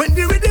 When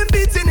the rhythm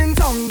beating in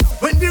tongue,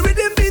 when the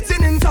rhythm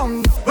beating in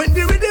tongue, when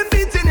the rhythm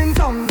beating in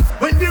tongue,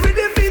 when the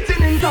rhythm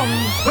beating in tongue,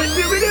 when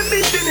the rhythm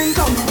beating in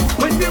tongue,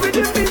 when the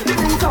rhythm beating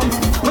in tongue,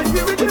 when the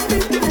rhythm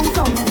beating in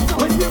tongue,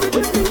 when the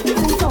rhythm beating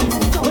in tongue,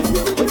 when the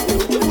rhythm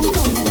beating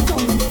in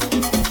tongue.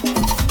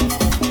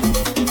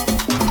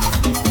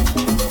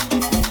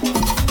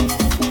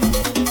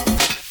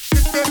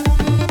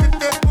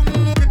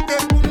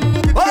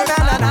 Oh na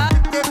na na,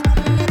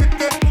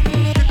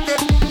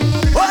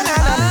 oh na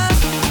na na.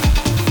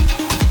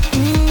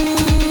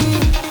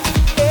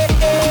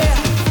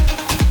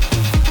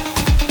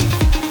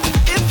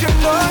 If you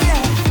know,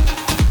 yeah,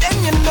 then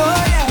you know,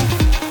 yeah.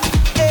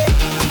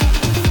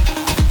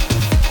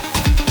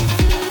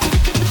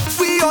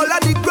 We all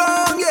on the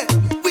ground, yeah.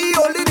 We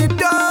holding it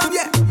down,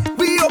 yeah.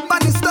 We up on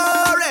the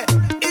story.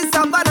 It's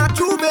Savannah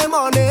Juve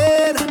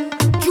morning,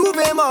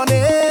 Juve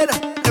morning.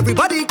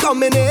 Everybody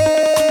coming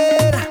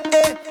in,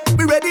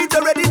 we ready to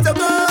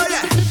go,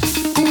 yeah.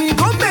 We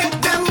gon'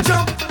 make them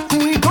jump,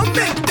 we gon'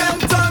 make them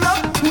turn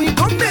up, we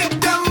gon' make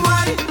them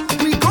wine,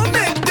 we gon'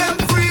 make them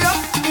free up.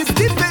 This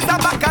deep is a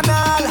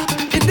bacchanal,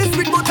 in this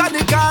sweet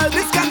botanical,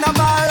 this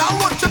carnival. I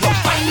want you to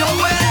find your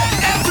way.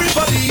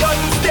 Everybody on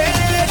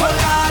stage, oh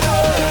God,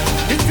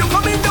 oh. If you're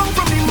coming down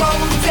from the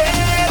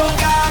mountain, oh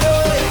God,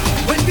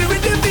 oh. When the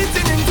rhythm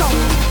beating in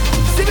tongue,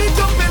 see me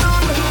jumping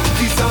on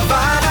the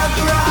savannah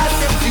grass,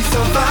 the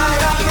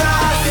savannah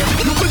grass.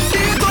 You could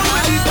see it on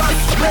the bus,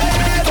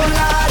 red, oh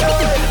Lord,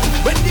 oh.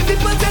 When the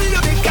people tell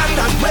you they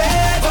cannot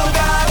wait, oh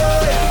God,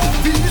 oh.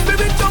 Feel the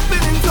spirit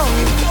jumping in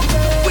tongue,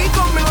 we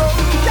coming on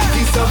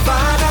the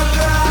savannah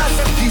grass,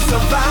 the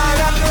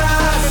savannah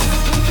grass.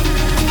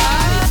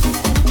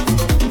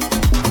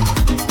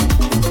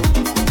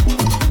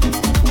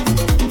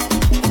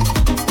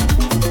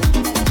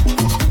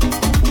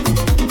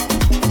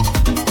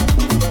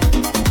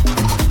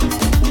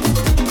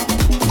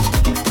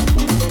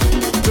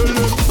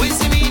 We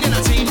see me in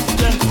a team.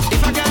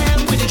 If I can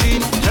help with the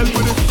dream, help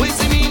with it. We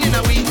see me in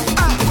a we.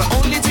 If I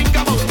only think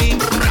about me.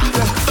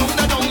 Down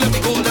the down, let me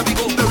go, let me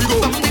go, let me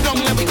go. Down the down,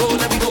 let me go,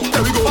 let me go,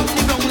 let me go. Down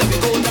the down, let me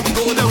go, let me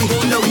go, let me go,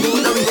 let me go,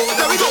 let me go,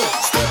 let me go.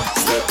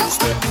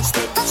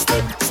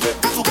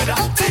 Together,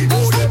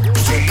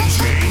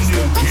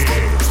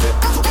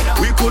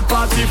 We could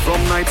party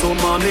from night to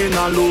morning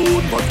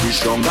alone, but we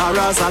stronger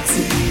as a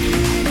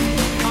team.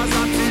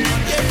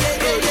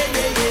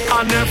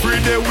 And every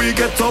day we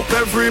get up,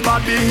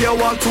 everybody here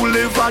want to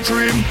live a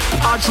dream,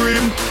 a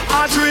dream,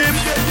 a dream.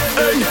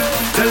 Hey,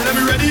 tell them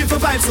we ready for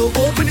vibes, so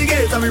open the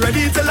gate. And we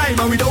ready to live,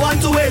 and we don't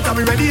want to wait. And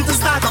we ready to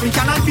start, and we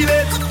cannot be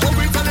late.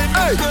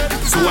 Hey,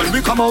 so when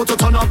we come out to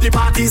turn up the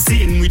party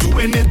scene, we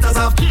doing it as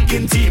a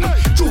fucking team.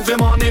 Juve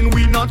morning,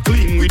 we not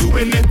clean, we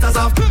doing it as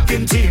a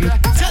fucking team.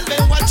 Tell me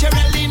what you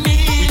really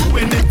need.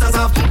 We doing it as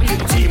a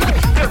fucking team.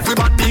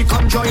 Everybody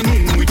come join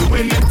in, we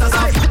doing it as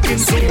a fucking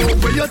team.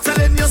 When you're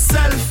telling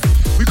yourself,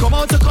 we come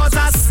out to cause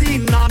a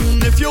scene,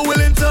 and if you're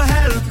willing to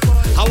help,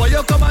 how are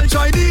you come and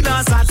join in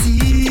as a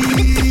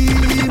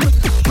team?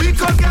 We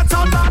could get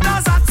on board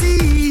as a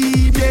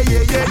team, yeah,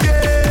 yeah, yeah,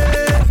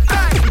 yeah.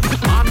 Hey.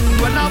 And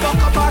when I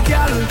walk up a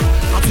girl,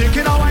 I'm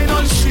taking a wine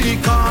on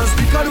street, cause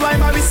we could wine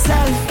by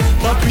myself,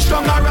 but we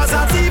stronger as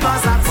a team,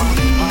 as a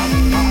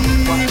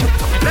team.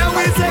 Then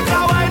we take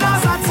a wine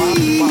as a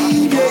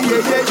team, yeah,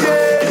 yeah, yeah,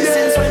 yeah.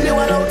 Since when you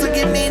went out to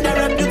give me the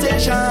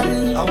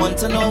reputation, I want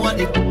to know what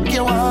you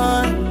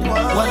want,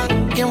 what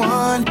you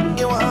want.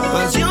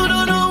 Cause you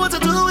don't know what to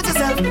do with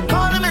yourself.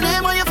 Calling my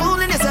name while you're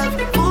fooling yourself,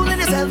 fooling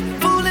yourself,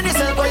 fooling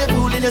yourself while you're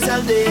fooling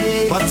yourself,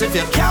 day. But if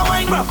you can't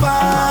wine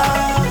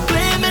proper,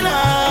 blame me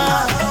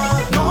now.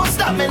 Don't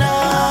stop me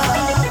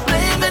now,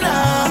 blame me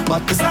now.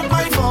 But it's not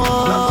my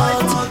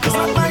fault, it's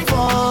not my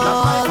fault,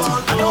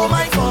 I know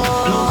my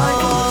fault.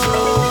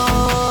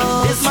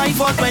 It's my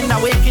fault when I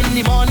wake in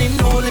the morning,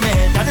 holding my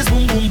head. That is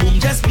boom, boom, boom,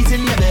 just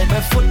beating my bed. My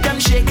foot them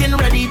shaking,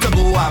 ready to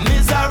go. I'm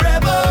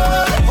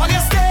miserable. When you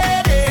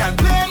stay there and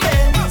blame me,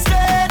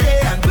 stay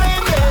there and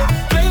blame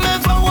me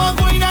for what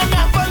going on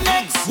happen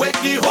next. Wake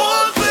the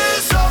whole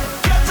place up,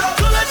 get up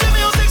to let the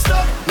music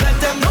stop. Let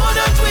them know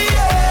that we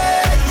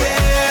are,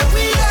 yeah,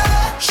 we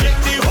are. Shake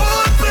the whole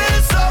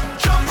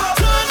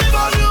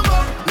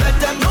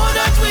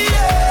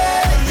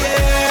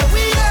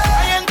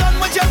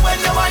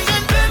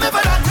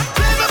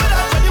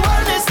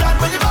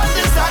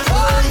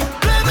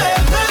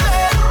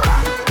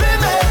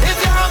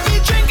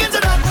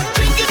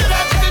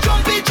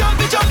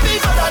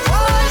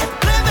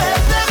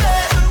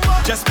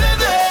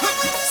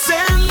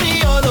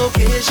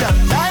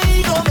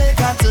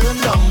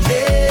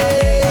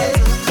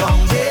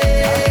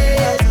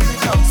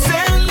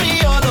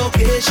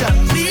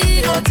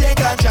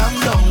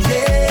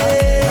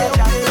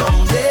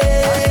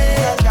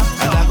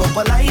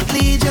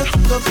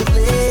up the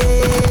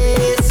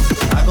place.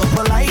 I go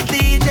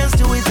politely just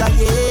do it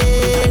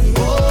again.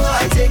 Oh,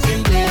 I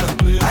taking blame,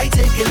 I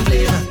taking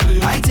blame,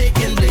 I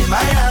taking blame.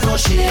 I have no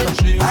shame,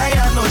 I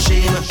have no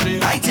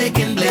shame, I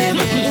taking blame.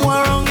 Who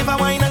are wrong if I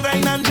whine and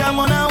grind and jam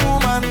on a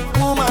woman?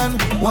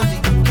 What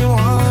do you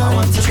want? I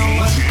want to know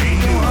what you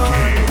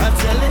want. I'm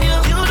telling you,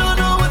 you don't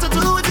know what to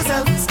do with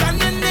yourself.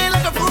 Standing there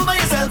like a fool by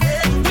yourself.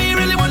 We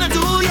really wanna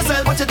do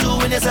yourself what you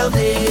doing yourself,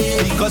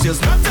 eh? Because you're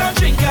not a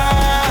drinker.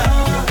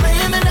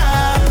 Blame it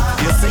up.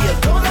 You say you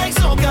don't like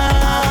soca.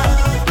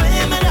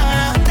 Blame it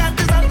up. That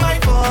is not my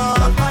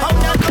fault. How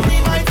that could be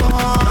my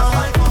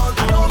fault?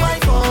 I know my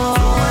fault.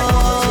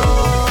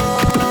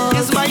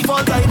 It's my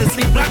fault. I just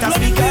sleep like a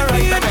speaker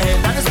right in my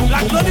head. That is boom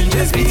boom boom.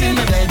 Just beating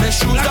my bed. My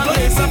shoes don't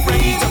lace up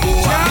ready to go.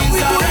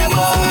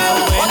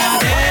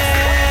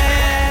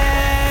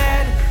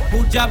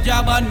 Put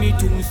jab on me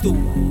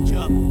tombstone.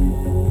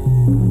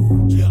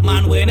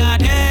 Man, when I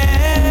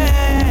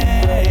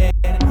dead,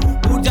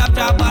 put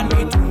jab on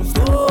me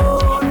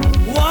tombstone.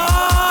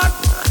 What?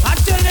 I'm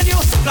telling you,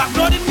 black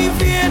blood in me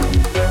vein,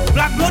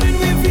 black blood in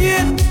me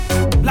vein,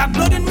 black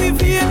blood in me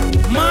vein.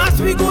 Mass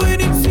we going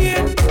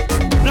insane.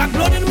 Black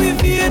blood in me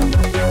vein,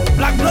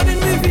 black blood in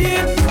me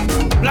vein,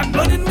 black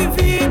blood in me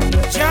vein.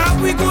 Jab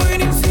we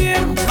going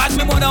insane. Catch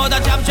me mother was a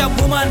jab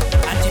woman,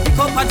 and she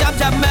become a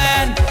jab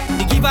man.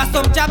 They give us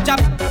some jab.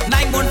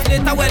 9 months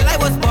later, well I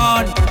was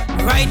born,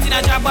 right in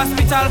a jab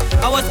hospital.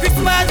 I was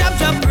christened by a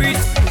jab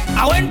priest.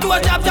 I went to a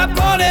jab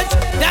college.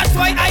 That's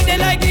why I did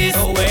like this.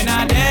 So when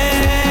I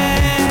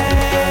dead,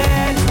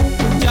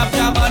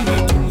 jab on me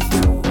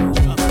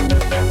tombstone.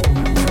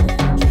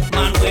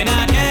 Man, when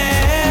I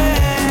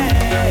dead,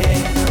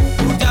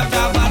 jab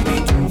on me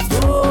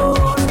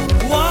tombstone.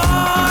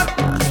 What?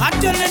 I'm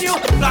telling you,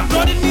 black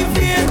blood in me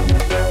vein,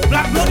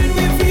 black blood in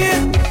me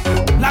vein,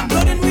 black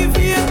blood in me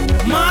vein.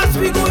 Mass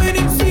we going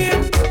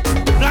insane.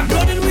 Black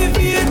blood in me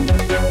vein,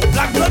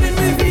 black blood in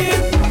me vein,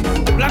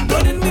 black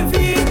blood in me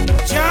vein.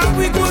 Jab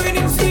we going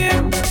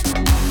insane.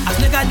 As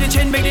look at the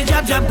chain make the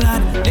jab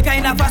glad. The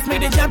kind of fast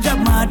make the jab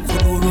mad. So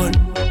no run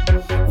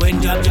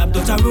when jab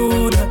does a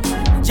road.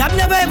 Jab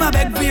never ever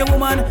beg for a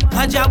woman.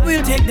 A jab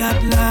will take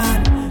that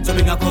land. So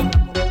bring a come,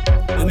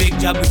 we make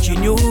jab rich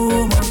in you.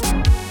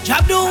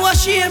 Jab don't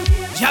wash shame,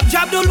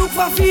 jab don't look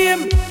for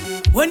fame.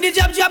 When the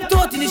jab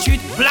taught in the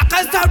street, black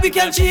and star we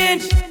can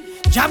change.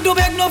 Jab don't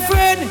beg no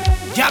friend,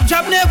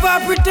 jab never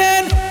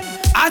pretend.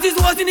 As it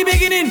was in the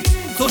beginning,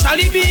 so shall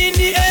it be in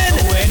the end.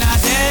 So when I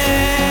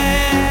dead,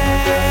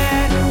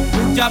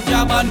 put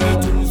jab on me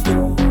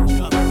tombstone.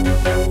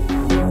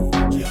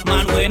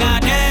 Man, when I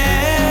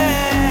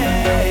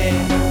dead,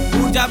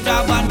 put jab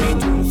on me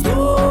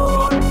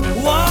tombstone.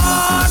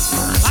 What?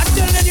 I'm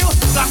telling you,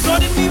 black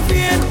blood in me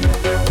vein,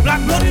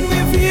 black blood in me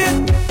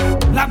vein,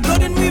 black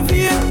blood in me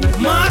vein.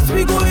 Mass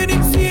we going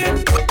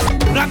insane.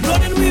 Black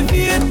blood in me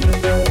vein,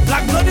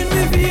 black blood in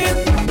me vein,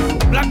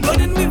 black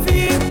blood in me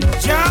vein.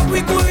 Jab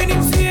we going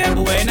insane.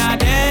 When I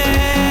dead,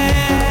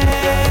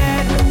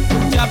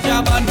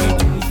 jab on me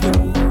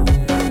tombstone.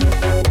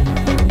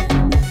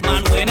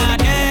 Man, when I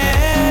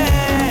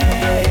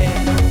dead,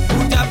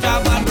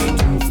 jab on me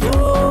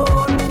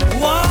tombstone.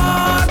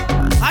 What?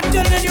 I'm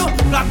telling you,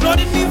 black blood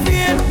in me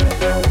vein,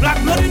 black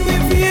blood in me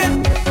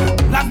vein,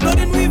 black blood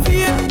in me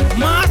vein.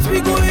 Mass we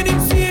going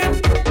insane.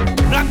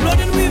 Black blood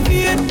in me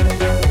vein,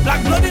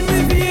 black blood in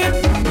me vein,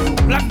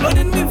 black blood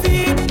in me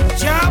vein.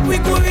 Jab we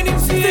going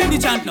insane. Sing the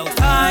chant now.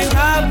 Sign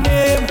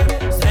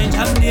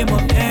jab name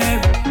of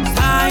them.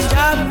 Sign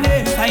jab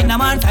name, sign a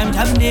man, sign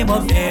jab name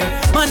of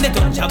them. Man they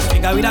touch jab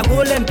figure with a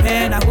golden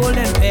pen, a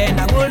golden pen,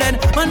 a golden.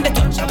 Man they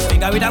touch jab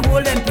figure with a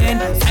golden pen,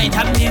 sign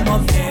jab name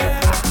of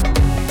them.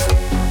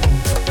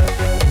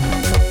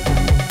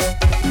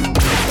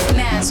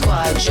 Mad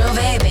Squad Jove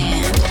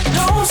Band.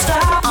 Don't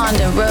stop. On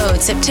the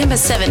road, September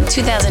 7th,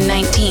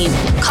 2019.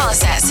 Call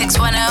us at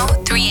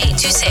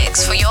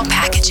 610-3826 for your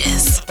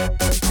packages.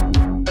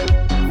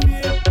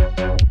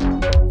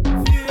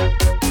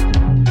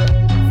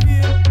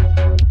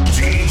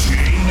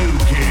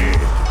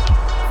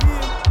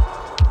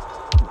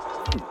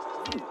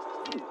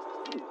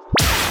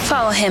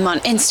 Follow him on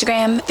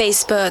Instagram,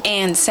 Facebook,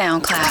 and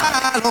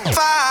SoundCloud.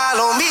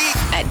 Follow me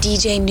At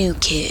DJ New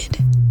Kid.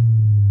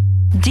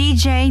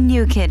 DJ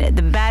New Kid,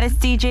 the baddest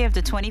DJ of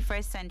the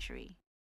 21st century.